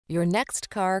Your next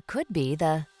car could be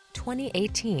the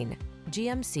 2018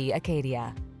 GMC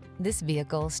Acadia. This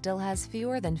vehicle still has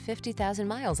fewer than 50,000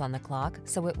 miles on the clock,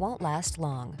 so it won't last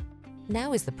long.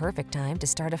 Now is the perfect time to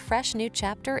start a fresh new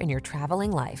chapter in your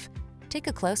traveling life. Take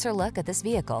a closer look at this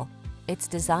vehicle. Its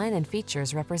design and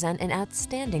features represent an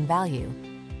outstanding value.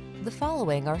 The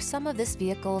following are some of this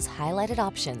vehicle's highlighted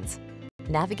options: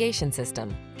 navigation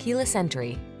system, keyless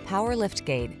entry, power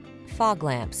liftgate, fog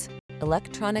lamps,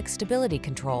 electronic stability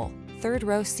control, third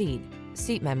row seat,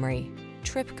 seat memory,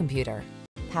 trip computer,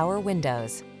 power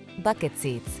windows, bucket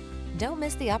seats. Don't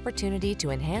miss the opportunity to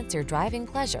enhance your driving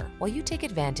pleasure while you take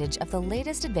advantage of the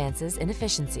latest advances in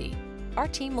efficiency. Our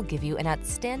team will give you an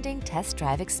outstanding test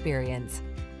drive experience.